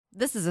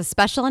This is a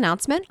special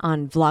announcement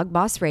on Vlog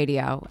Boss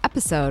Radio,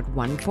 episode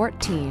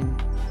 114.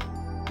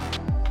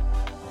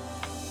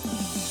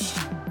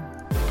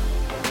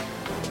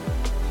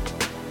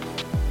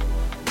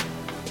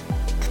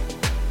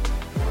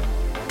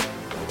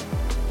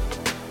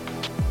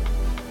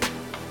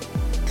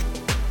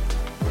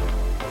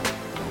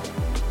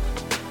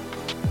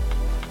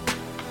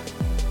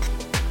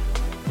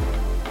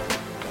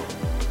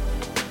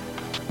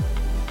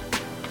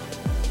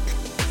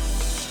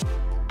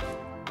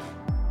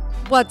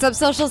 What's up,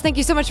 socials? Thank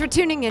you so much for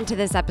tuning into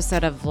this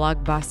episode of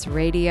Vlog Boss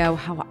Radio.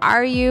 How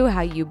are you? How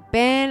you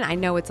been? I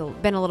know it's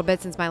been a little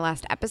bit since my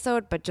last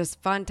episode, but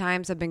just fun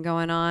times have been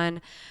going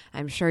on.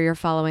 I'm sure you're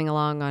following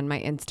along on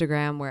my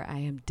Instagram, where I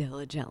am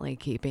diligently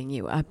keeping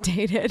you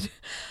updated.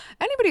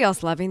 Anybody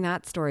else loving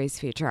that stories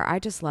feature? I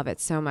just love it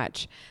so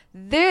much.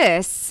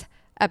 This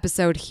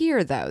episode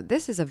here, though,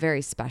 this is a very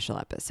special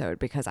episode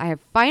because I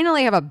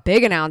finally have a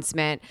big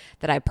announcement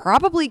that I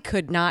probably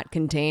could not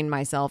contain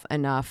myself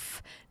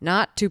enough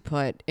not to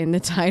put in the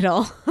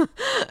title.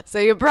 So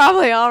you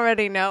probably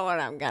already know what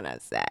I'm gonna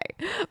say,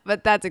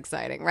 but that's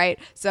exciting, right?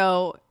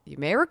 So you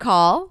may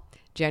recall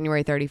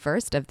January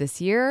 31st of this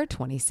year,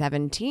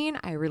 2017,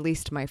 I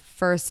released my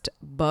first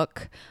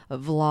book,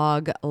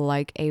 Vlog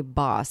Like a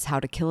Boss, How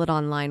to Kill It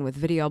Online with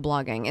Video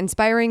Blogging,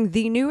 inspiring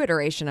the new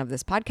iteration of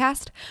this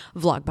podcast,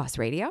 Vlog Boss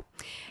Radio.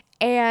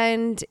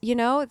 And, you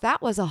know,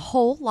 that was a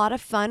whole lot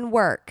of fun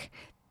work.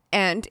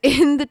 And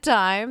in the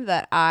time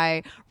that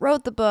I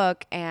wrote the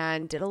book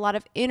and did a lot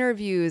of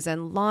interviews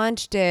and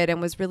launched it and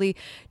was really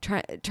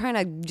trying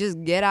to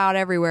just get out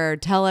everywhere,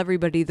 tell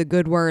everybody the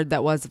good word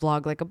that was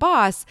Vlog Like a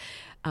Boss,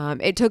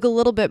 it took a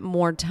little bit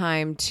more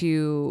time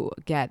to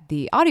get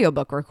the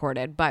audiobook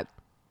recorded, but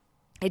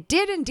it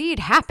did indeed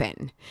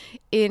happen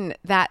in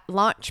that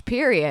launch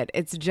period.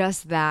 It's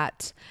just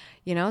that,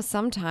 you know,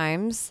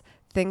 sometimes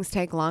things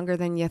take longer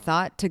than you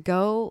thought to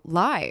go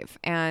live.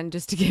 And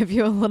just to give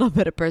you a little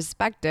bit of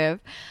perspective,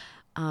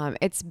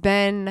 it's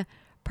been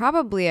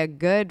probably a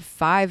good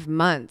 5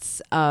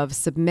 months of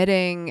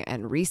submitting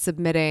and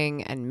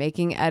resubmitting and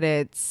making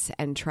edits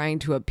and trying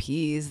to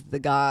appease the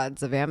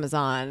gods of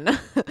Amazon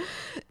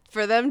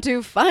for them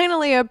to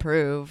finally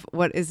approve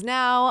what is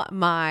now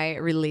my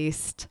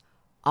released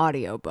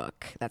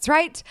audiobook. That's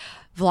right.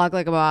 Vlog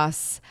Like a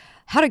Boss,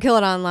 How to Kill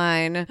It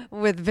Online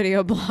with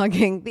Video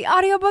Blogging. The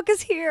audiobook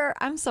is here.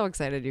 I'm so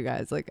excited, you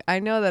guys. Like, I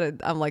know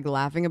that I'm like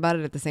laughing about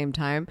it at the same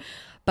time,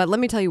 but let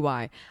me tell you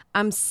why.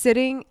 I'm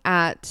sitting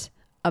at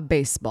a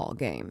baseball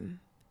game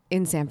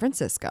in San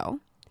Francisco.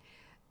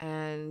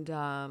 And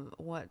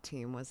what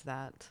team was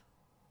that?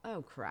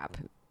 Oh, crap.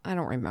 I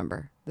don't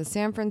remember. The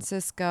San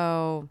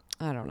Francisco,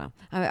 I don't know.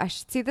 I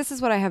should see, this is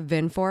what I have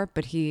Vin for,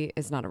 but he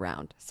is not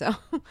around. So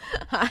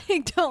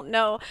I don't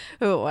know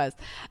who it was.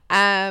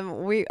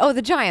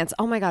 The Giants.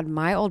 Oh my God,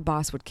 my old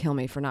boss would kill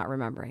me for not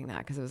remembering that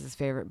because it was his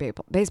favorite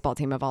baseball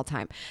team of all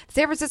time. The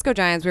San Francisco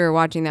Giants, we were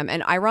watching them,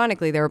 and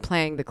ironically, they were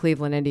playing the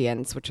Cleveland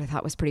Indians, which I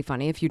thought was pretty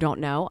funny. If you don't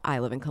know, I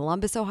live in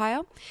Columbus,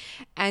 Ohio.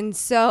 And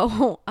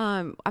so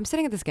I'm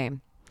sitting at this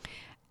game.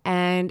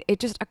 And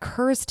it just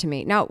occurs to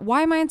me. Now,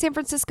 why am I in San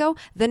Francisco?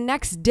 The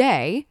next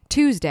day,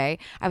 Tuesday,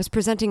 I was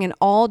presenting an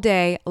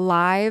all-day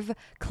live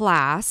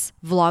class,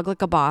 Vlog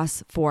Like a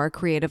Boss, for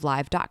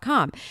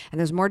creativelive.com. And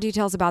there's more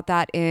details about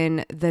that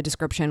in the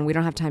description. We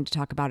don't have time to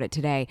talk about it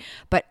today.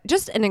 But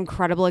just an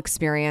incredible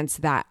experience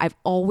that I've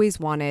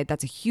always wanted.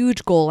 That's a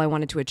huge goal I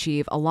wanted to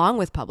achieve, along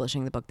with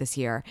publishing the book this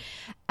year.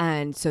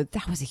 And so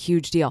that was a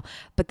huge deal.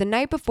 But the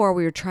night before,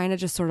 we were trying to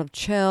just sort of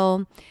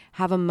chill,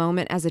 have a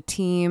moment as a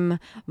team.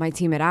 My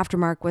team at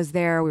Aftermark was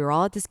there. We were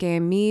all at this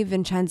game, me,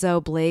 Vincenzo,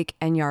 Blake,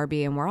 and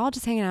Yarby, and we're all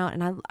just hanging out.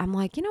 And I'm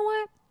like, you know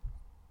what?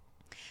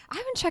 I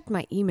haven't checked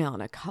my email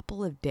in a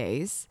couple of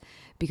days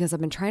because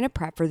I've been trying to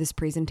prep for this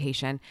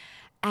presentation.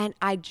 And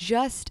I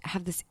just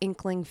have this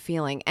inkling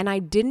feeling. And I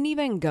didn't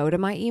even go to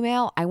my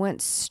email. I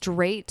went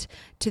straight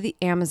to the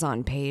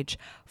Amazon page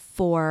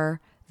for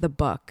the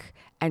book.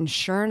 And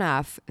sure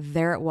enough,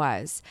 there it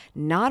was.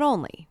 Not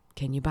only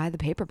can you buy the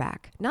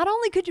paperback, not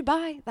only could you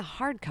buy the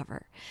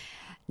hardcover,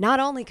 not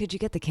only could you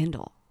get the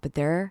Kindle, but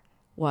there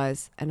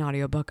was an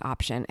audiobook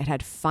option. It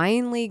had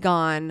finally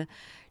gone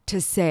to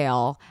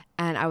sale.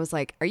 And I was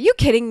like, are you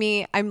kidding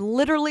me? I'm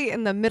literally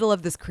in the middle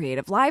of this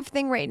Creative Live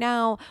thing right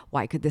now.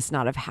 Why could this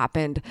not have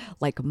happened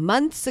like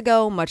months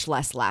ago, much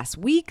less last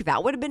week?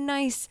 That would have been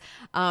nice.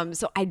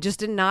 So I just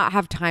did not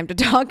have time to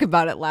talk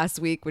about it last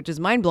week, which is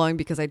mind blowing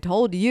because I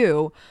told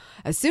you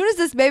as soon as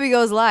this baby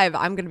goes live,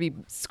 I'm going to be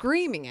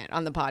screaming it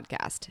on the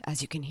podcast,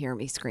 as you can hear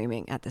me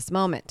screaming at this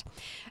moment.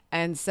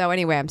 And so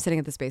anyway, I'm sitting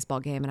at this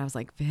baseball game and I was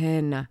like,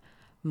 Vin,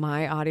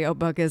 my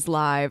audiobook is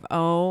live.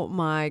 Oh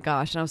my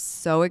gosh. And I was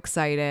so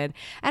excited.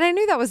 And I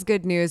knew that was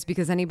good news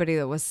because anybody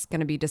that was going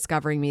to be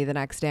discovering me the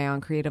next day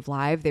on Creative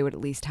Live, they would at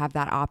least have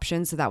that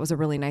option. So that was a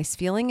really nice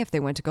feeling if they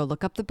went to go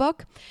look up the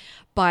book.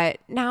 But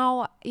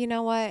now, you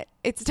know what?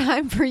 It's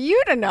time for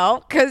you to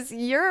know because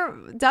you're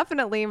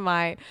definitely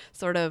my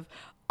sort of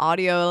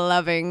audio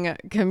loving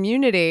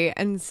community.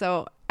 And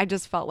so I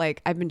just felt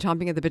like I've been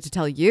chomping at the bit to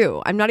tell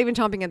you. I'm not even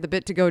chomping at the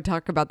bit to go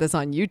talk about this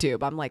on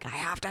YouTube. I'm like, I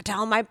have to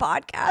tell my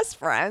podcast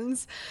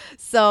friends.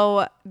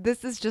 So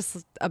this is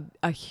just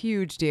a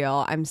huge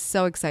deal. I'm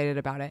so excited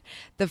about it.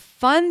 The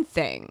fun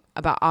thing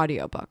about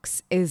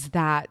audiobooks is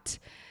that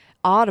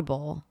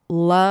Audible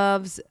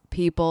loves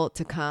people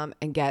to come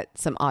and get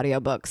some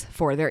audiobooks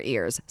for their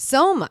ears.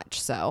 So much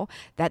so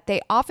that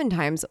they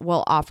oftentimes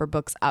will offer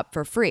books up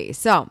for free.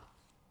 So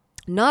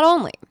not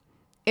only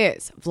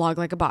is Vlog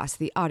Like a Boss,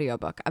 the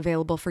audiobook,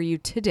 available for you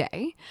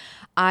today,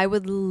 I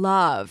would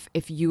love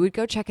if you would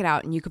go check it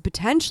out, and you could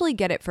potentially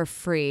get it for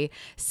free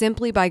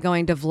simply by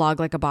going to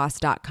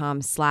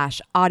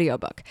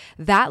vloglikeaboss.com/audiobook.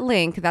 That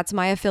link, that's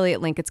my affiliate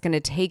link. It's going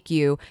to take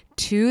you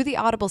to the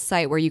Audible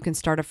site where you can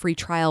start a free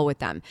trial with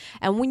them.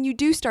 And when you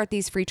do start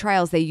these free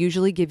trials, they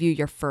usually give you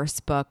your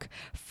first book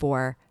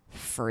for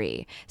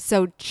free.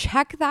 So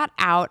check that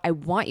out. I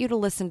want you to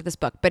listen to this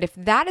book. But if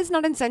that is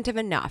not incentive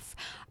enough,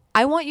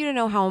 I want you to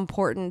know how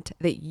important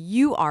that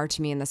you are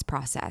to me in this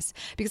process,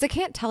 because I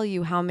can't tell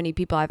you how many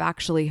people I've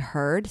actually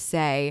heard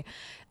say,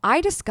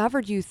 I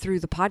discovered you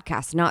through the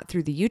podcast, not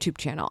through the YouTube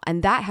channel.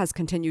 And that has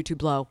continued to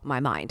blow my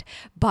mind.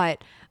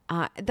 But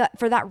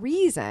for that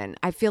reason,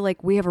 I feel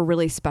like we have a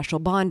really special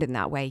bond in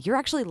that way. You're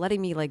actually letting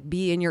me like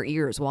be in your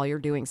ears while you're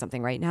doing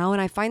something right now. And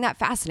I find that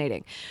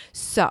fascinating.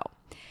 So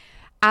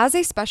as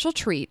a special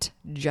treat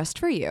just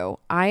for you,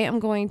 I am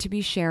going to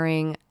be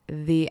sharing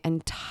the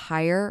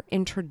entire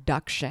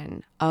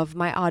introduction of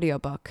my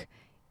audiobook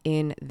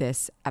in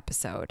this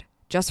episode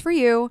just for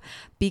you,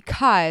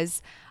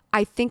 because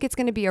I think it's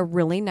going to be a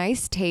really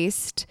nice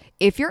taste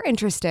if you're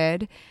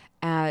interested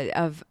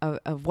of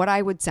what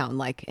I would sound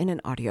like in an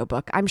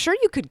audiobook. I'm sure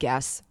you could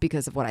guess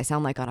because of what I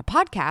sound like on a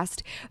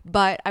podcast,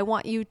 but I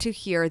want you to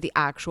hear the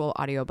actual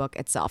audiobook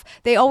itself.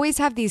 They always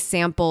have these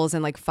samples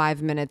in like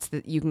 5 minutes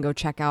that you can go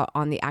check out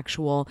on the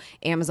actual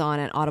Amazon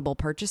and Audible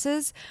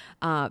purchases,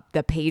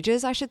 the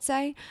pages, I should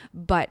say.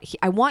 But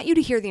I want you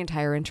to hear the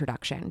entire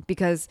introduction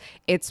because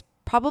it's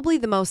probably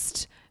the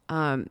most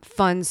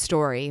fun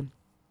story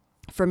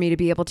for me to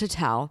be able to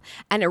tell.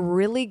 And it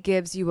really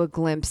gives you a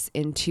glimpse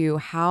into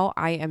how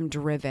I am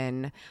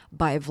driven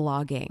by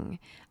vlogging,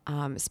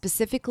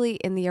 specifically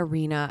in the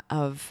arena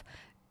of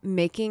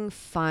making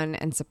fun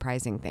and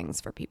surprising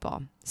things for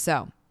people.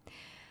 So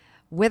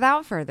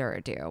without further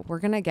ado, we're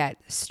going to get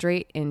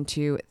straight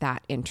into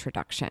that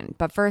introduction.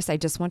 But first, I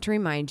just want to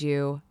remind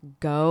you,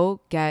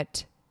 go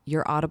get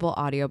your Audible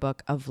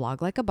audiobook of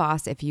Vlog Like a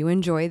Boss if you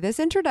enjoy this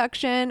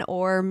introduction,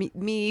 or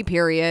me,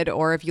 period,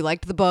 or if you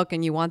liked the book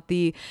and you want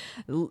the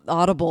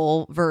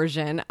Audible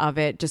version of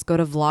it, just go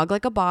to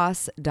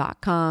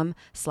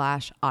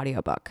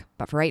vloglikeaboss.com/audiobook.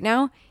 But for right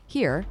now,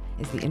 here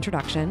is the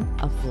introduction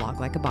of Vlog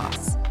Like a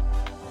Boss.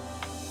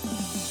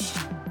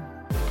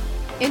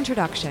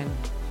 Introduction.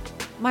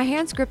 My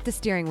hands gripped the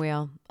steering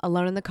wheel.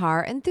 Alone in the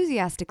car,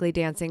 enthusiastically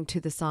dancing to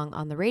the song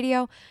on the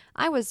radio,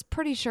 I was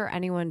pretty sure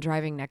anyone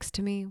driving next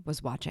to me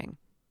was watching.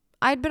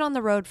 I'd been on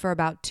the road for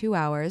about 2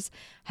 hours,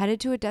 headed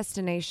to a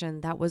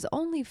destination that was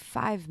only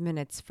 5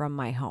 minutes from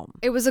my home.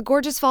 It was a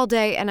gorgeous fall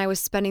day, and I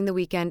was spending the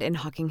weekend in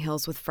Hocking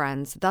Hills with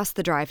friends, thus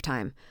the drive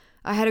time.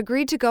 I had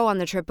agreed to go on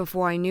the trip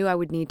before I knew I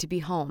would need to be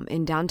home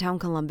in downtown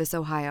Columbus,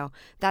 Ohio,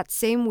 that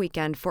same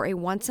weekend for a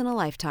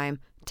once-in-a-lifetime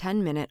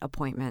 10-minute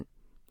appointment.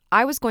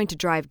 I was going to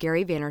drive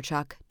Gary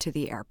Vaynerchuk to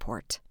the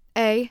airport.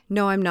 A,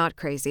 no, I'm not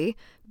crazy.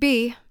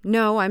 B,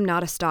 no, I'm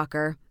not a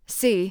stalker.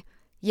 C,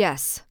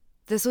 yes,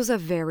 this was a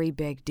very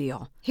big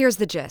deal. Here's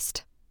the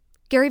gist.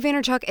 Gary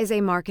Vaynerchuk is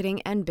a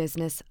marketing and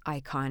business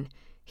icon.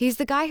 He's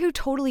the guy who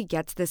totally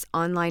gets this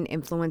online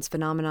influence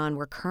phenomenon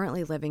we're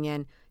currently living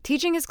in,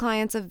 teaching his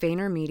clients of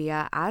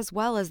VaynerMedia as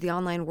well as the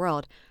online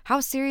world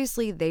how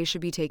seriously they should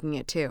be taking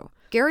it too.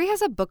 Gary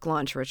has a book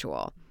launch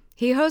ritual.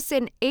 He hosts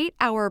an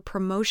 8-hour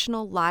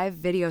promotional live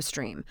video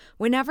stream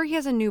whenever he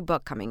has a new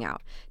book coming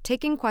out,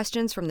 taking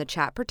questions from the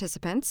chat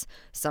participants,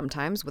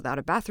 sometimes without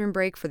a bathroom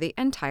break for the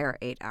entire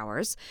 8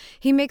 hours.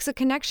 He makes a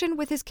connection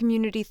with his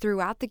community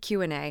throughout the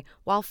Q&A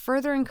while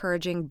further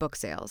encouraging book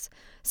sales.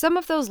 Some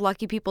of those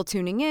lucky people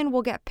tuning in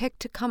will get picked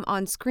to come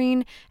on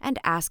screen and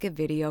ask a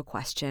video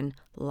question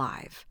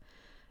live.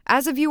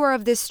 As a viewer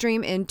of this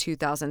stream in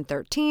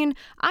 2013,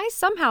 I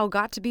somehow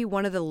got to be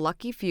one of the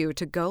lucky few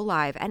to go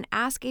live and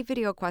ask a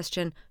video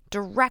question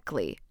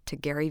directly to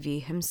Gary V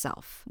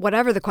himself.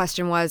 Whatever the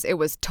question was, it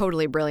was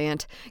totally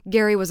brilliant.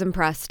 Gary was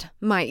impressed.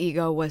 My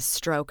ego was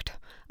stroked.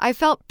 I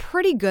felt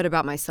pretty good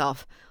about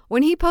myself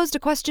when he posed a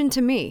question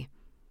to me.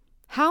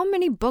 How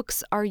many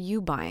books are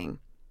you buying?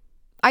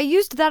 I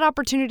used that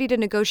opportunity to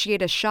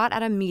negotiate a shot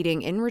at a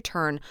meeting in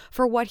return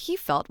for what he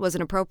felt was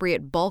an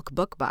appropriate bulk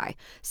book buy.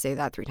 Say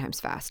that 3 times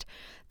fast.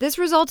 This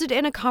resulted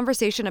in a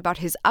conversation about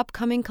his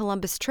upcoming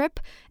Columbus trip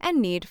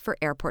and need for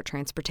airport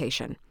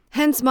transportation.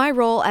 Hence my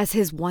role as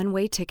his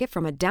one-way ticket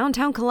from a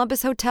downtown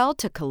Columbus hotel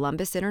to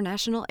Columbus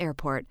International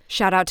Airport.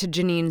 Shout out to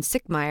Janine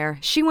Sickmeyer.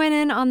 She went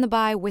in on the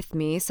buy with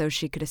me so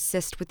she could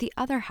assist with the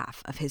other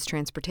half of his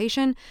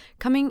transportation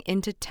coming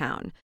into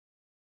town.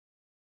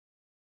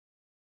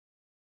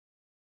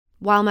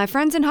 While my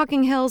friends in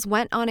Hocking Hills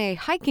went on a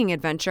hiking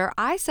adventure,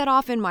 I set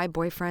off in my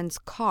boyfriend's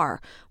car,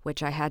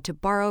 which I had to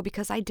borrow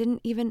because I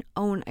didn't even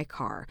own a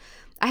car.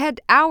 I had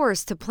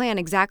hours to plan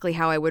exactly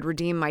how I would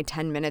redeem my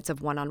 10 minutes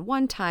of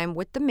one-on-one time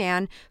with the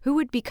man who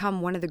would become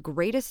one of the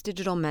greatest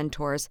digital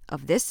mentors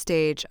of this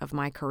stage of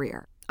my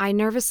career. I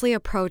nervously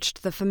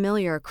approached the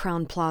familiar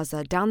Crowne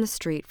Plaza down the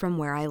street from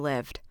where I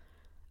lived.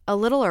 A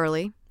little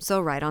early, so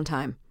right on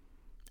time.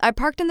 I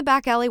parked in the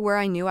back alley where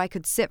I knew I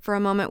could sit for a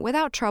moment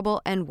without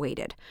trouble and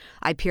waited.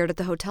 I peered at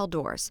the hotel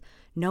doors.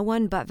 No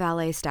one but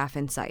valet staff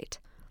in sight.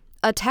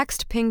 A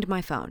text pinged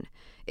my phone.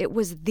 It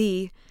was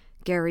the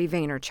Gary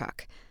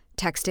Vaynerchuk,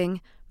 texting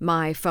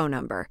my phone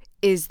number.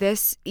 Is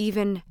this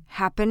even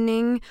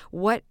happening?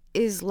 What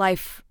is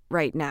life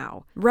right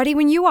now? Ready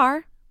when you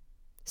are.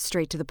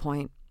 Straight to the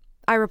point.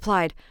 I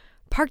replied,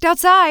 parked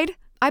outside.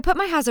 I put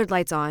my hazard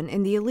lights on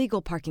in the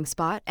illegal parking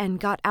spot and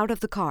got out of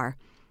the car.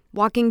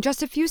 Walking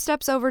just a few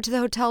steps over to the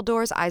hotel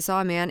doors, I saw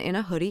a man in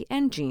a hoodie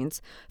and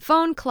jeans,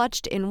 phone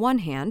clutched in one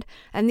hand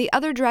and the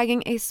other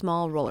dragging a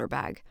small roller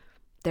bag.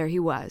 There he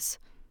was.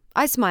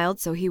 I smiled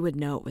so he would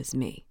know it was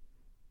me.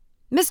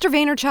 Mr.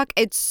 Vaynerchuk,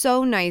 it's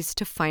so nice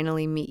to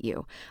finally meet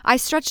you. I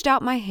stretched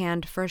out my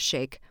hand for a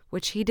shake,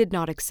 which he did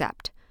not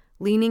accept,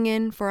 leaning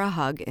in for a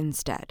hug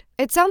instead.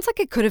 It sounds like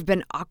it could have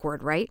been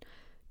awkward, right?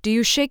 Do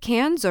you shake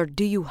hands or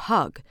do you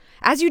hug?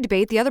 As you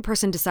debate, the other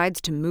person decides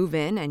to move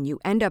in and you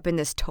end up in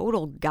this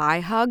total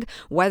guy hug,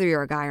 whether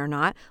you're a guy or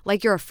not,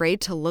 like you're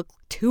afraid to look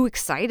too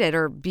excited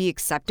or be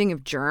accepting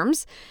of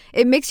germs.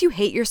 It makes you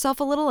hate yourself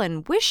a little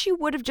and wish you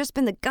would have just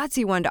been the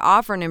gutsy one to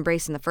offer an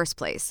embrace in the first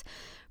place.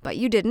 But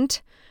you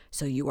didn't,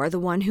 so you are the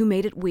one who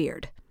made it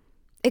weird.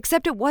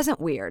 Except it wasn't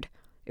weird.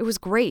 It was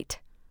great.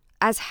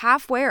 As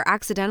halfway or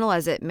accidental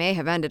as it may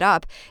have ended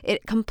up,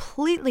 it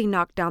completely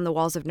knocked down the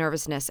walls of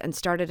nervousness and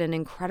started an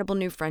incredible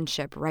new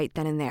friendship right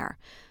then and there.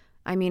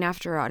 I mean,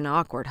 after an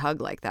awkward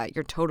hug like that,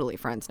 you're totally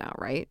friends now,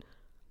 right?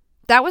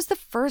 That was the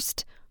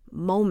first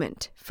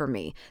moment for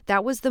me.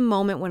 That was the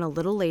moment when a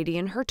little lady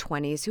in her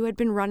 20s who had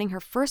been running her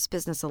first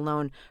business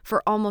alone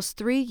for almost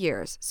 3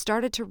 years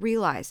started to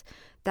realize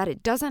that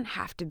it doesn't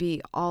have to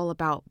be all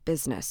about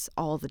business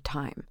all the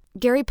time.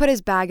 Gary put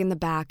his bag in the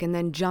back and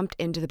then jumped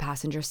into the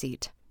passenger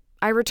seat.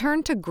 I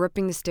returned to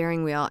gripping the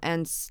steering wheel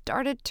and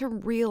started to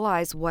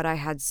realize what I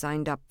had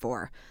signed up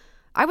for.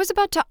 I was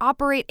about to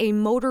operate a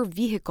motor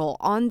vehicle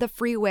on the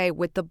freeway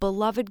with the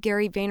beloved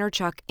Gary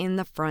Vaynerchuk in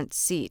the front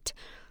seat.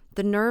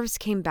 The nerves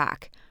came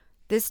back,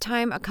 this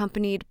time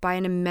accompanied by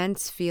an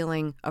immense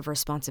feeling of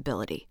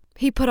responsibility.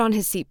 He put on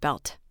his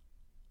seatbelt.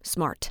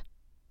 Smart.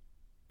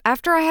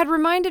 After I had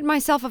reminded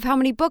myself of how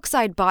many books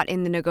I'd bought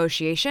in the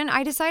negotiation,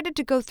 I decided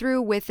to go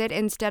through with it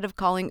instead of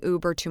calling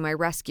Uber to my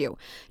rescue.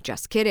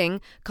 Just kidding.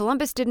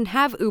 Columbus didn't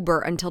have Uber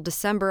until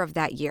December of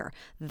that year,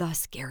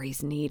 thus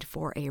Gary's need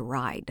for a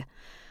ride.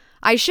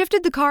 I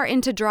shifted the car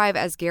into drive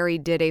as Gary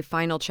did a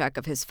final check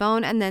of his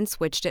phone and then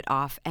switched it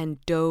off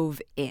and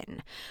dove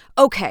in.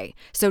 Okay,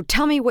 so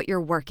tell me what you're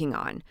working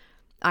on.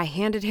 I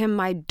handed him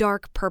my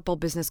dark purple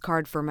business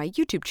card for my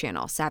YouTube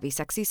channel, Savvy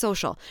Sexy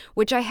Social,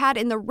 which I had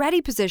in the ready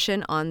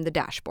position on the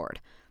dashboard.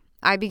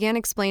 I began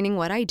explaining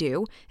what I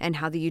do and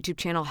how the YouTube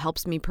channel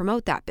helps me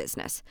promote that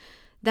business.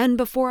 Then,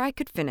 before I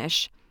could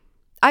finish,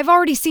 I've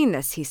already seen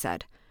this, he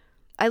said.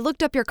 I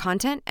looked up your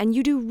content and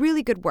you do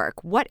really good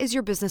work. What is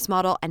your business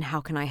model and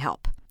how can I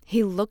help?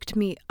 He looked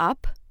me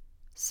up.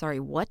 Sorry,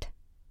 what?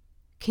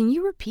 Can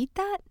you repeat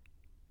that?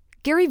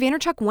 Gary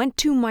Vaynerchuk went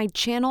to my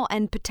channel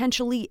and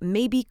potentially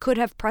maybe could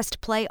have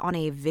pressed play on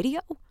a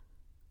video?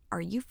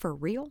 Are you for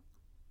real?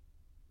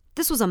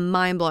 This was a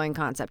mind-blowing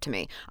concept to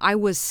me. I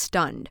was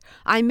stunned.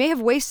 I may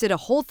have wasted a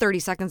whole 30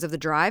 seconds of the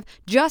drive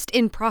just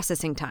in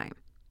processing time.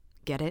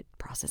 Get it?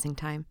 Processing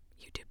time?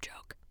 YouTube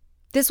joke.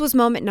 This was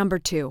moment number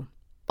 2.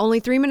 Only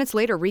 3 minutes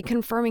later,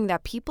 reconfirming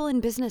that people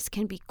in business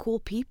can be cool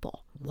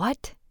people.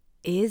 What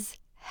is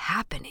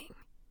happening?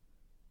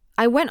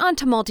 I went on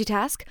to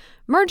multitask,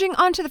 merging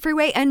onto the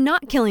freeway and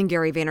not killing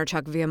Gary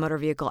Vaynerchuk via motor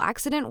vehicle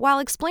accident while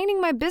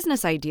explaining my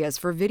business ideas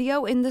for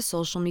video in the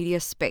social media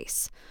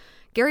space.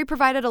 Gary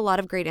provided a lot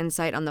of great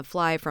insight on the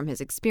fly from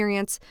his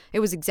experience. It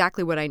was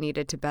exactly what I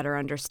needed to better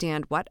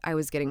understand what I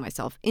was getting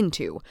myself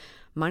into.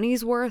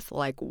 Money's worth,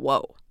 like,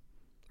 whoa.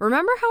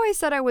 Remember how I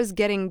said I was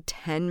getting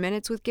 10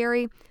 minutes with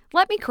Gary?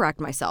 Let me correct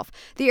myself.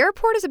 The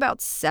airport is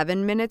about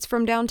 7 minutes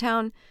from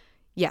downtown.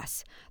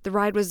 Yes, the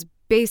ride was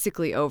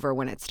basically over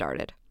when it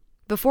started.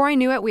 Before I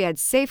knew it, we had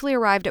safely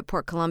arrived at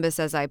Port Columbus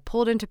as I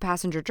pulled into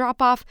passenger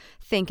drop-off,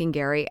 thanking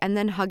Gary and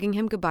then hugging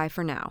him goodbye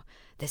for now.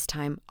 This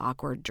time,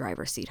 awkward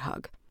driver's seat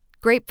hug.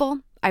 Grateful,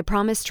 I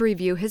promised to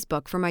review his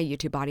book for my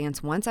YouTube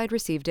audience once I'd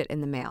received it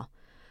in the mail.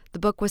 The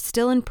book was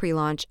still in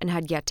pre-launch and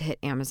had yet to hit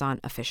Amazon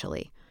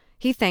officially.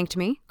 He thanked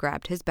me,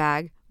 grabbed his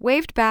bag,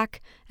 waved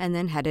back, and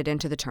then headed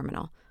into the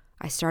terminal.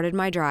 I started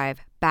my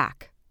drive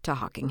back to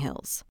Hocking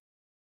Hills.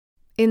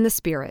 In the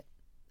spirit.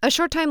 A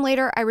short time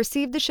later, I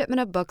received the shipment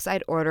of books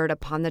I'd ordered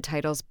upon the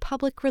title's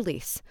public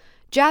release.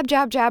 Jab,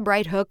 Jab, Jab,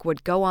 Right Hook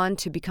would go on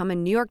to become a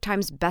New York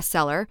Times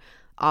bestseller.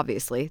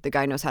 Obviously, the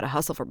guy knows how to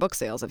hustle for book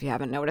sales if you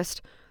haven't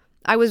noticed.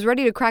 I was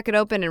ready to crack it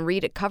open and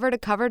read it cover to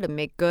cover to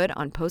make good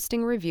on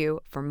posting a review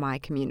for my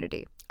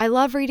community. I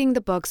love reading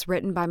the books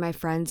written by my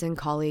friends and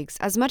colleagues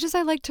as much as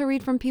I like to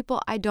read from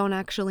people I don't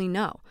actually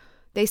know.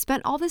 They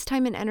spent all this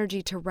time and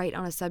energy to write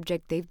on a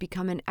subject they've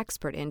become an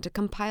expert in to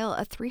compile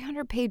a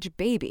 300-page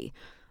baby.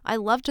 I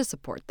love to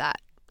support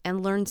that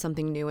and learn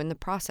something new in the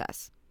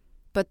process.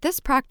 But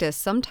this practice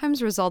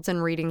sometimes results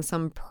in reading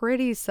some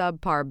pretty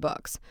subpar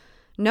books.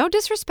 No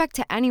disrespect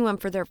to anyone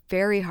for their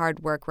very hard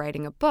work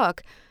writing a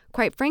book.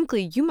 Quite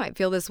frankly, you might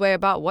feel this way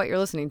about what you're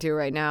listening to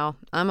right now.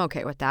 I'm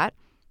okay with that.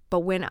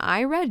 But when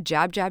I read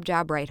Jab, Jab,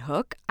 Jab, Right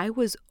Hook, I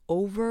was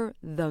over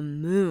the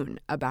moon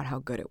about how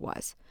good it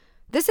was.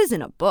 This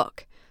isn't a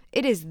book.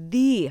 It is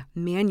the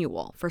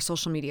manual for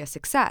social media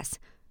success.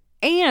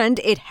 And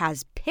it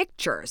has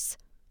pictures.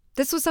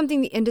 This was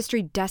something the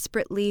industry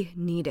desperately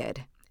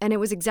needed. And it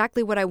was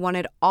exactly what I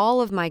wanted all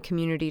of my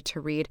community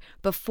to read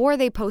before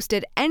they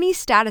posted any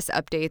status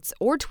updates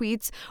or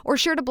tweets or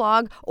shared a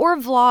blog or a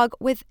vlog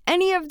with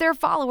any of their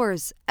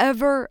followers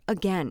ever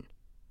again.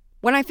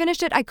 When I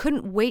finished it, I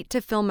couldn't wait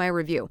to film my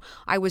review.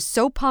 I was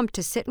so pumped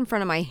to sit in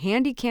front of my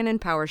handy Canon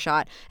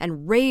PowerShot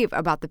and rave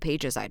about the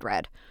pages I'd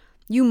read.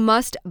 You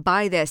must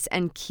buy this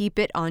and keep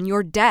it on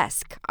your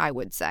desk, I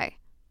would say.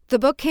 The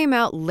book came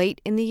out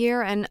late in the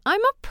year, and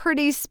I'm a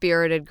pretty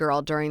spirited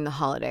girl during the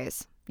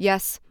holidays.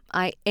 Yes,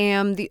 I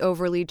am the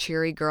overly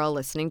cheery girl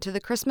listening to the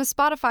Christmas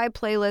Spotify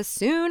playlist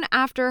soon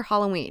after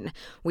Halloween.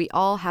 We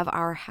all have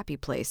our happy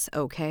place,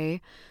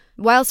 okay?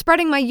 While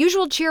spreading my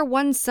usual cheer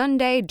one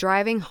Sunday,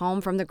 driving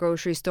home from the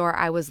grocery store,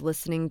 I was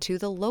listening to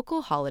the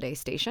local holiday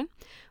station.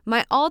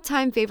 My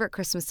all-time favorite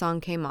Christmas song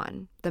came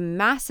on, the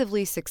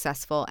massively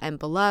successful and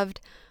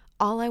beloved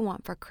All I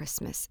Want for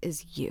Christmas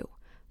Is You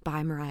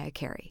by Mariah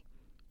Carey.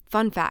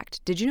 Fun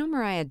fact, did you know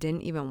Mariah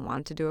didn't even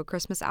want to do a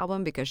Christmas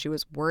album because she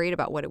was worried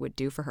about what it would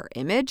do for her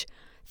image?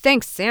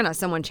 Thanks Santa,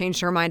 someone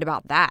changed her mind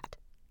about that.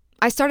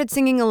 I started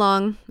singing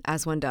along,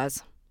 as one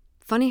does.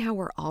 Funny how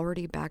we're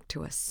already back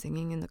to a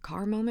singing in the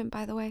car moment,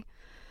 by the way.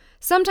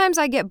 Sometimes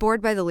I get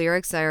bored by the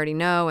lyrics I already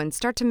know and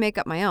start to make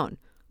up my own.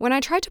 When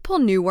I tried to pull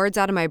new words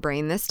out of my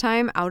brain this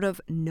time, out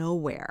of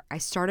nowhere, I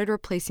started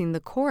replacing the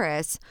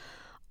chorus,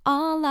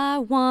 All I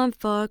want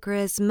for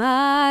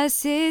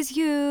Christmas is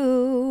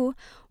you,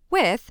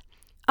 with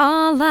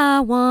All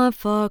I want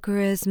for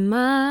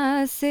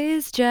Christmas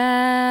is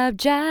jab,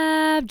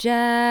 jab,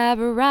 jab,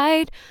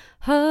 right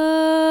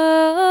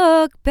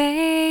hook,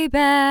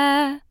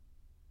 baby.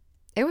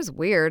 It was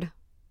weird,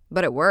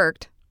 but it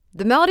worked.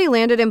 The melody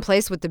landed in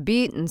place with the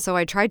beat, and so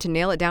I tried to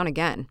nail it down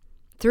again.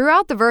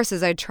 Throughout the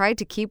verses, I tried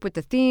to keep with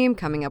the theme,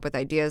 coming up with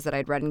ideas that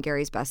I'd read in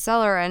Gary's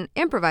bestseller, and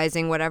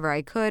improvising whatever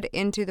I could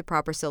into the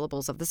proper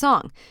syllables of the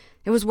song.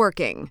 It was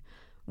working.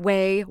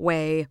 Way,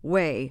 way,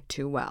 way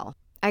too well.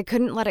 I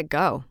couldn't let it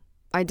go.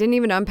 I didn't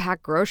even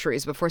unpack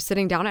groceries before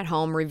sitting down at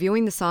home,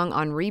 reviewing the song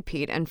on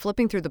repeat, and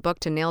flipping through the book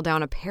to nail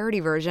down a parody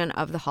version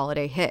of the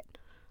holiday hit.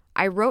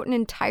 I wrote an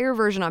entire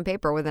version on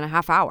paper within a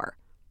half hour.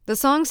 The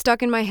song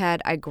stuck in my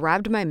head. I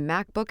grabbed my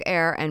MacBook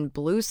Air and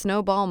blue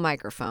snowball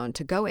microphone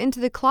to go into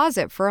the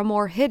closet for a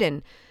more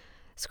hidden,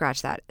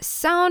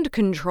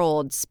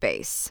 sound-controlled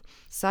space.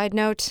 Side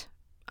note,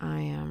 I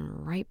am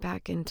right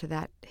back into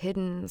that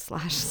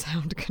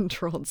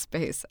hidden/sound-controlled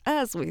space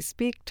as we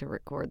speak to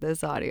record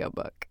this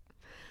audiobook.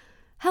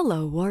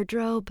 Hello,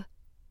 wardrobe.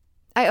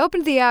 I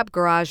opened the app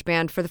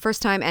GarageBand for the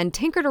first time and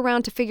tinkered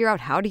around to figure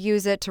out how to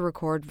use it to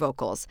record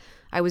vocals.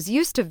 I was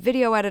used to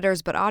video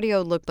editors, but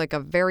audio looked like a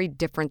very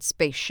different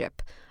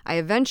spaceship. I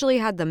eventually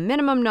had the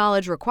minimum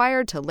knowledge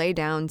required to lay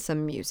down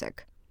some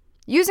music.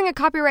 Using a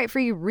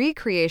copyright-free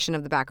recreation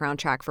of the background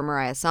track for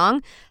Mariah's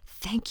song,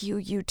 thank you,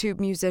 YouTube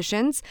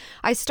musicians,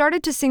 I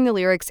started to sing the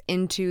lyrics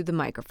into the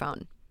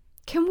microphone.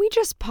 Can we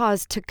just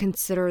pause to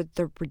consider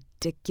the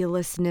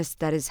ridiculousness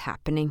that is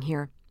happening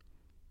here?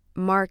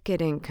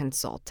 Marketing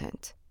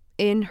consultant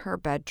in her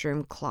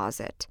bedroom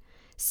closet,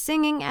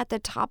 singing at the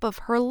top of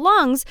her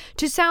lungs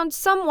to sound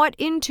somewhat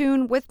in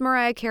tune with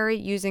Mariah Carey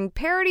using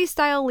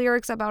parody-style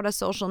lyrics about a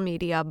social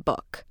media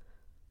book.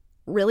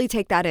 Really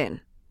take that in.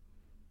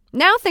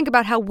 Now think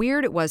about how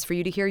weird it was for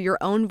you to hear your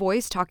own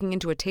voice talking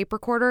into a tape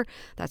recorder,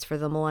 that's for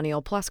the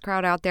Millennial Plus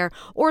crowd out there,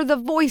 or the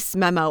Voice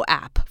Memo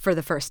app for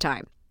the first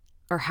time.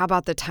 Or how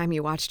about the time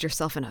you watched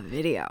yourself in a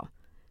video?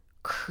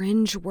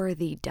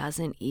 Cringeworthy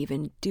doesn't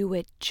even do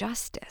it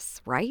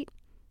justice, right?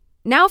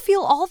 Now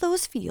feel all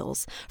those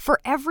feels for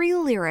every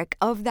lyric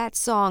of that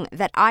song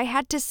that I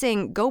had to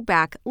sing, go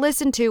back,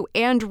 listen to,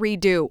 and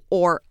redo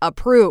or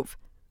approve.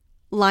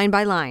 Line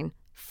by line,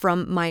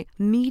 from my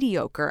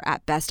mediocre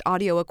at best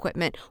audio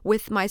equipment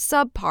with my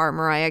subpar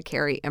Mariah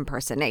Carey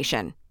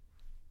impersonation.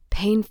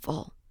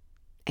 Painful,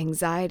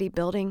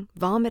 anxiety-building,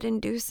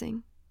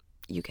 vomit-inducing.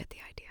 You get the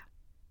idea.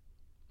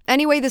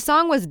 Anyway, the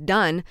song was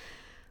done,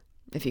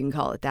 if you can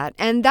call it that,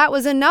 and that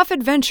was enough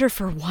adventure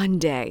for one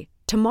day.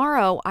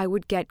 Tomorrow, I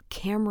would get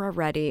camera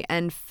ready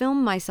and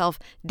film myself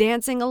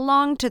dancing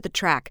along to the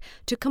track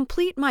to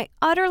complete my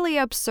utterly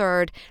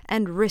absurd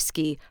and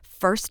risky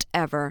first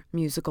ever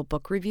musical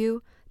book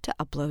review to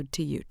upload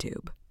to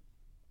YouTube.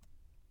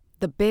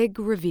 The big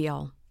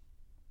reveal.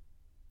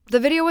 The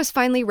video was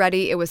finally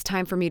ready. It was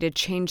time for me to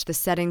change the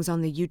settings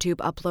on the YouTube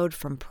upload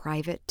from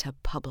private to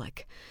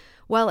public.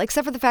 Well,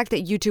 except for the fact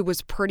that YouTube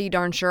was pretty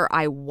darn sure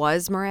I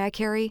was Mariah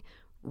Carey.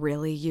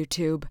 Really,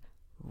 YouTube?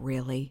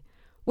 Really?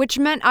 Which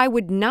meant I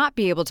would not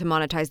be able to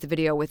monetize the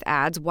video with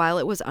ads while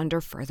it was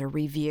under further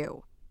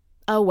review.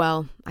 Oh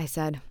well, I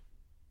said.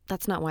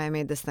 That's not why I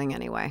made this thing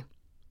anyway.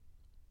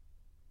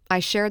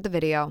 I shared the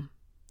video.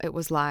 It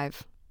was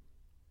live.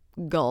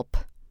 Gulp.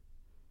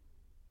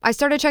 I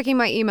started checking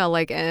my email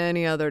like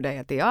any other day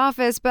at the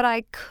office, but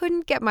I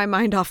couldn't get my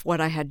mind off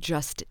what I had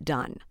just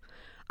done.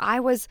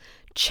 I was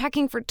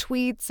checking for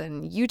tweets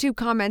and YouTube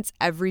comments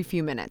every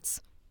few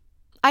minutes.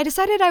 I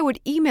decided I would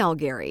email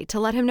Gary to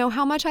let him know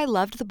how much I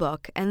loved the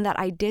book and that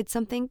I did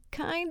something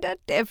kinda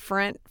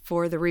different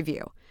for the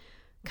review.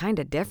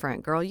 Kinda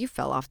different, girl, you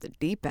fell off the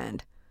deep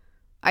end.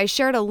 I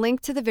shared a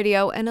link to the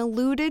video and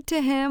alluded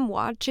to him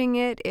watching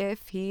it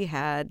if he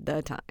had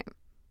the time.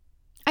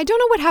 I don't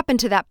know what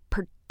happened to that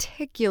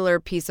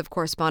particular piece of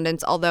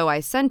correspondence, although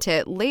I sent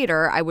it.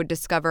 Later, I would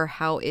discover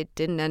how it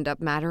didn't end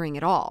up mattering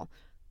at all.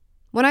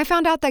 When I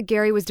found out that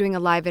Gary was doing a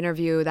live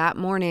interview that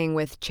morning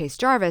with Chase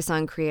Jarvis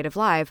on Creative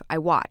Live, I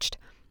watched.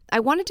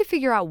 I wanted to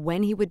figure out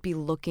when he would be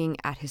looking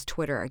at his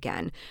Twitter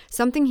again,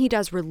 something he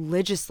does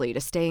religiously to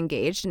stay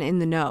engaged and in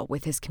the know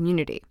with his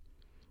community.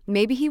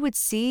 Maybe he would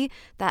see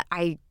that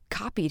I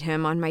copied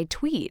him on my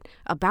tweet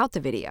about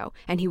the video,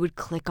 and he would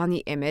click on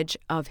the image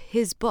of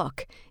his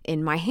book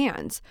in my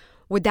hands.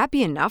 Would that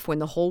be enough when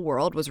the whole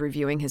world was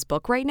reviewing his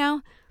book right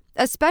now?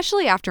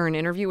 Especially after an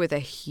interview with a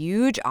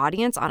huge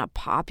audience on a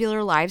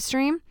popular live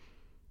stream?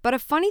 But a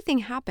funny thing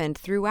happened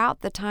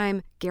throughout the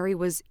time Gary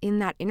was in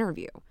that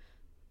interview.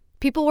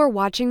 People were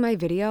watching my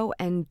video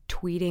and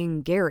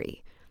tweeting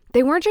Gary.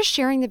 They weren't just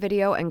sharing the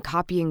video and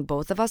copying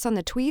both of us on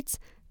the tweets.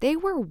 They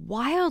were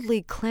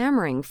wildly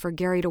clamoring for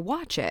Gary to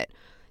watch it.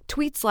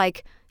 Tweets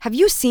like, "Have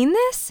you seen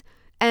this?"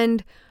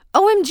 and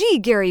 "OMG,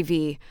 Gary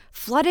V"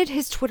 flooded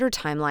his Twitter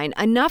timeline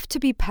enough to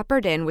be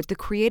peppered in with the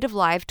Creative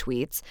Live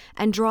tweets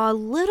and draw a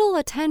little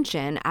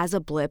attention as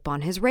a blip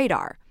on his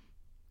radar.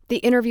 The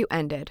interview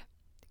ended.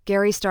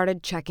 Gary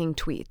started checking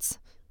tweets.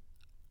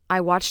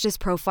 I watched his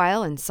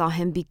profile and saw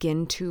him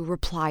begin to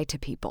reply to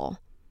people.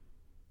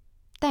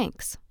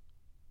 "Thanks,"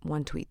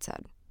 one tweet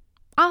said.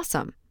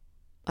 "Awesome,"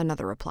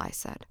 another reply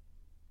said.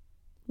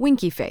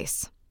 Winky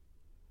face.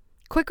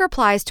 Quick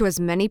replies to as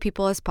many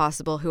people as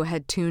possible who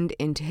had tuned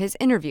into his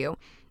interview.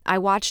 I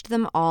watched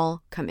them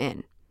all come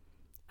in.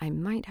 I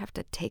might have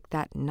to take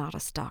that not a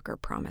stalker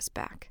promise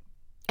back.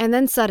 And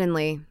then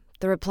suddenly,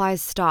 the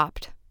replies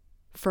stopped.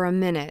 For a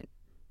minute.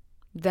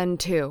 Then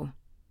 2.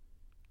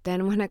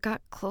 Then when it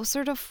got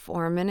closer to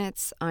 4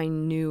 minutes, I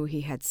knew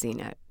he had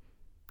seen it.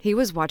 He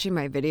was watching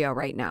my video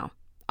right now.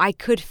 I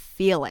could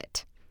feel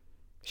it.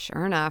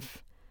 Sure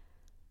enough,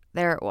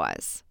 there it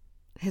was.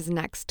 His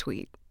next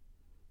tweet.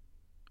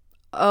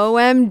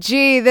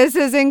 "OMG, this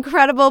is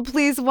incredible.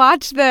 Please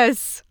watch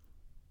this."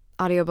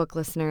 Audiobook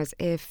listeners,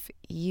 if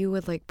you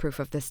would like proof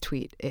of this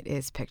tweet, it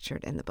is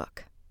pictured in the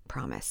book.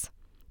 Promise.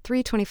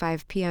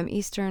 3:25 p.m.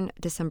 Eastern,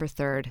 December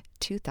 3rd,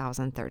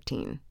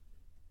 2013.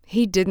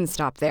 He didn't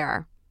stop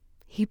there.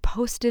 He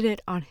posted it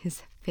on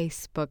his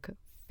Facebook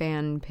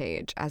fan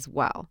page as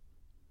well.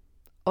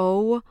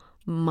 Oh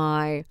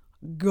my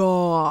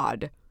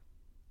God.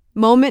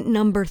 Moment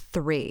number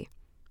 3.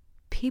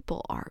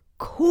 People are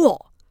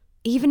cool.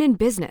 Even in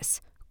business,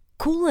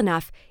 cool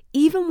enough,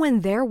 even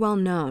when they're well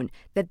known,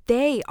 that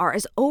they are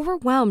as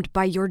overwhelmed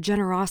by your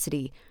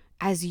generosity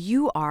as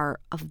you are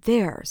of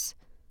theirs.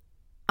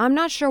 I'm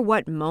not sure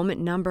what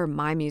moment number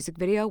my music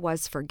video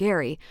was for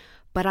Gary,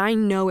 but I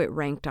know it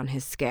ranked on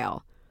his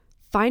scale.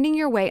 Finding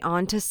your way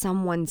onto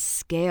someone's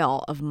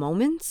scale of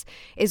moments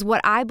is what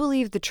I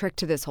believe the trick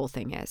to this whole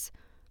thing is.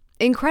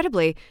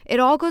 Incredibly, it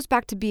all goes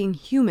back to being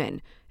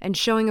human and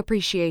showing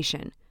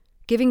appreciation,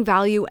 giving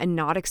value and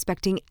not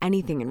expecting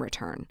anything in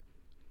return.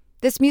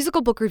 This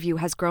musical book review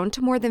has grown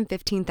to more than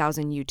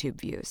 15,000 YouTube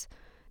views.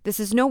 This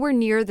is nowhere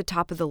near the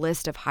top of the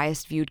list of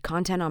highest viewed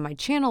content on my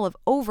channel of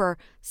over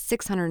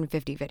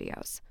 650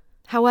 videos.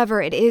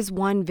 However, it is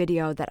one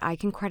video that I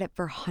can credit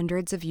for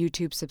hundreds of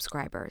YouTube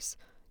subscribers,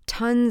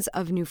 tons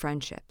of new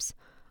friendships,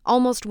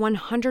 almost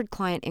 100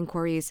 client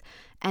inquiries,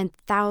 and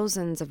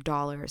thousands of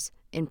dollars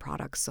in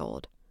products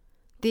sold.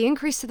 The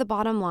increase to the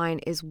bottom line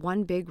is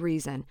one big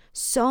reason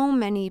so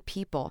many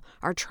people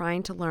are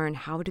trying to learn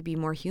how to be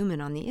more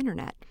human on the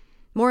internet.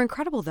 More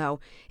incredible,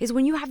 though, is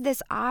when you have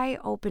this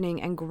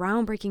eye-opening and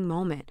groundbreaking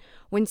moment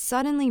when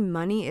suddenly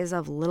money is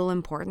of little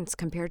importance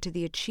compared to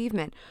the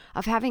achievement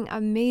of having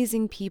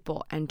amazing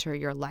people enter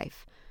your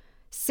life.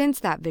 Since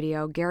that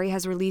video, Gary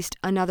has released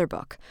another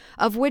book,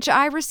 of which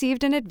I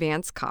received an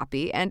advance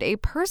copy and a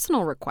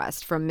personal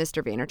request from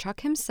Mr.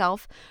 Vaynerchuk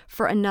himself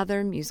for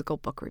another musical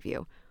book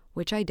review,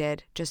 which I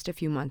did just a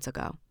few months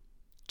ago.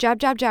 Jab,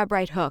 Jab, Jab,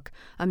 Right Hook,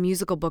 a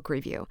musical book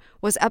review,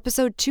 was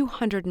episode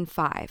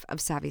 205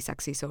 of Savvy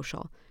Sexy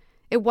Social.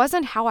 It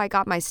wasn't how I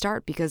got my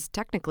start because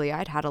technically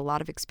I'd had a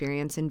lot of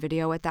experience in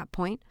video at that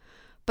point,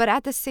 but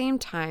at the same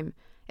time,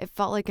 it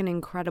felt like an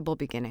incredible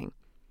beginning.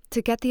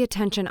 To get the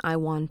attention I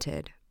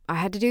wanted, I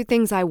had to do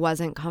things I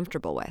wasn't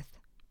comfortable with.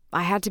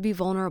 I had to be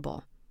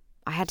vulnerable.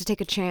 I had to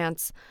take a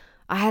chance.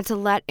 I had to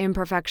let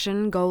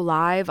imperfection go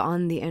live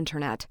on the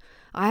internet.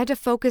 I had to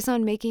focus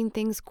on making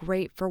things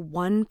great for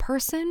one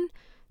person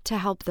to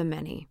help the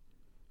many.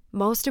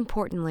 Most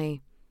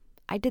importantly,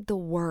 I did the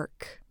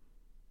work.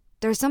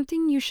 There's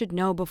something you should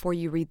know before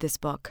you read this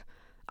book.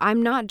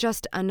 I'm not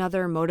just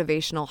another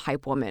motivational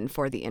hype woman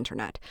for the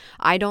internet.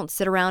 I don't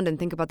sit around and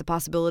think about the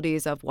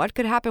possibilities of what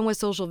could happen with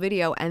social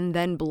video and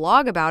then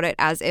blog about it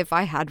as if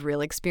I had real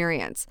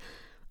experience.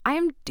 I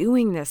am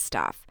doing this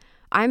stuff.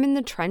 I'm in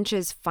the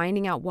trenches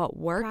finding out what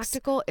works.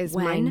 Practical is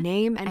my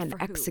name and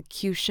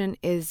execution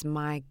is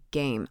my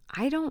game.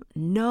 I don't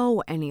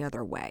know any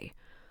other way.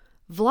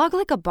 Vlog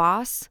Like a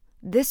Boss,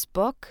 this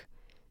book,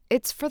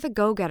 it's for the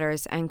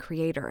go-getters and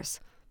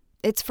creators.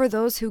 It's for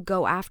those who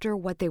go after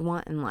what they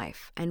want in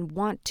life and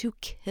want to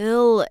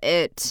kill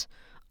it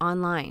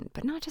online,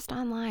 but not just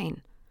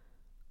online,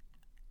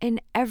 in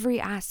every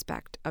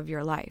aspect of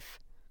your life.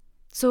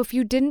 So if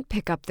you didn't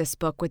pick up this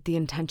book with the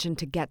intention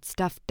to get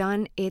stuff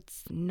done,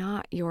 it's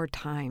not your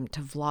time to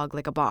vlog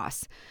like a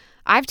boss.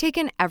 I've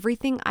taken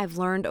everything I've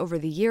learned over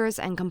the years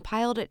and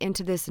compiled it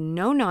into this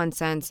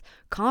no-nonsense,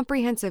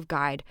 comprehensive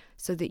guide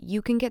so that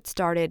you can get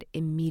started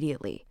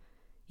immediately.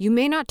 You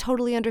may not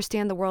totally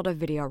understand the world of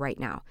video right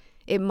now.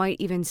 It might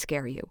even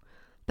scare you.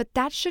 But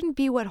that shouldn't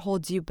be what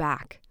holds you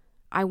back.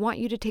 I want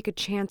you to take a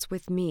chance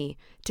with me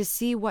to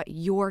see what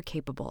you're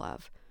capable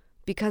of.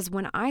 Because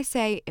when I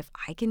say, if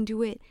I can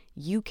do it,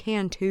 you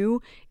can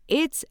too,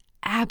 it's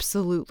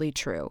absolutely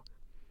true.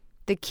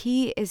 The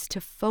key is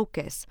to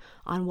focus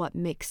on what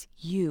makes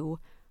you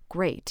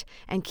great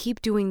and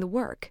keep doing the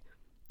work.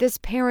 This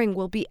pairing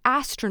will be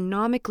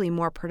astronomically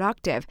more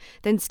productive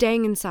than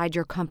staying inside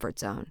your comfort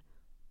zone.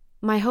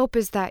 My hope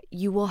is that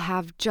you will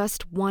have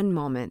just one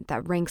moment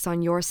that ranks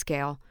on your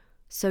scale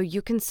so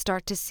you can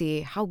start to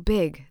see how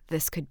big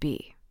this could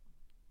be.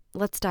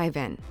 Let's dive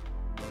in.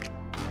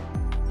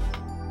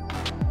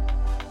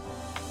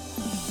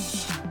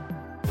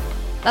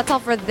 That's all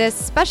for this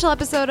special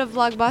episode of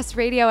Vlogboss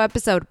Radio,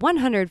 episode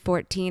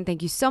 114.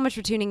 Thank you so much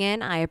for tuning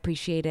in. I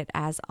appreciate it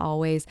as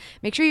always.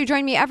 Make sure you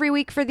join me every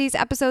week for these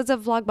episodes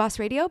of Vlogboss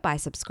Radio by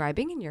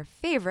subscribing in your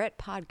favorite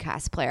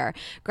podcast player.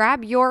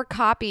 Grab your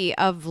copy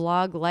of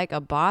Vlog Like a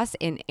Boss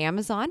in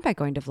Amazon by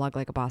going to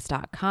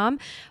vloglikeaboss.com,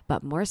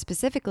 but more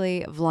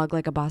specifically,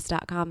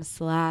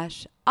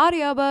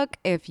 vloglikeaboss.com/audiobook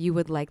if you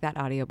would like that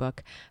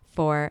audiobook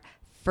for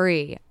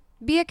free.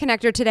 Be a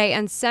connector today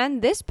and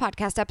send this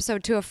podcast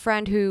episode to a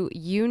friend who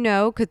you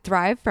know could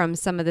thrive from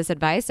some of this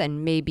advice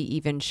and maybe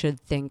even should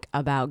think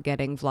about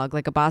getting Vlog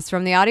Like a Boss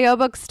from the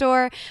audiobook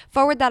store.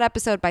 Forward that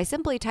episode by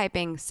simply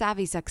typing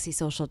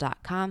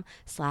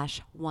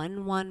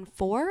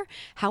savvysexysocial.com/114,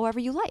 however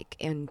you like,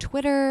 in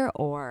Twitter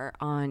or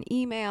on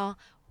email,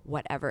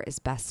 whatever is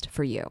best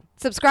for you.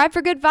 Subscribe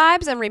for good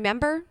vibes and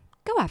remember,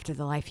 go after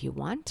the life you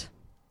want.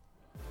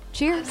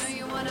 Cheers. I know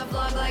you wanna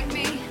vlog like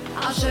me.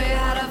 I'll show you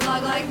how to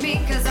vlog like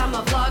me, cause I'm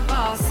a vlog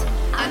boss.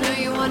 I know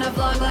you wanna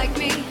vlog like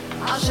me.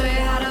 I'll show you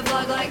how to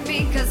vlog like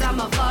me, cause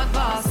I'm a vlog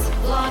boss.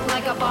 Vlog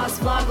like a boss,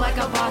 vlog like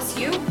a boss,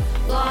 you.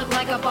 Vlog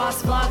like a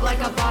boss, vlog like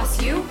a boss,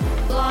 you.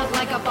 Vlog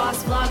like a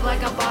boss, vlog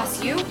like a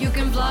boss, you. You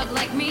can vlog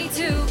like me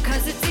too,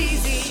 cause it's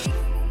easy.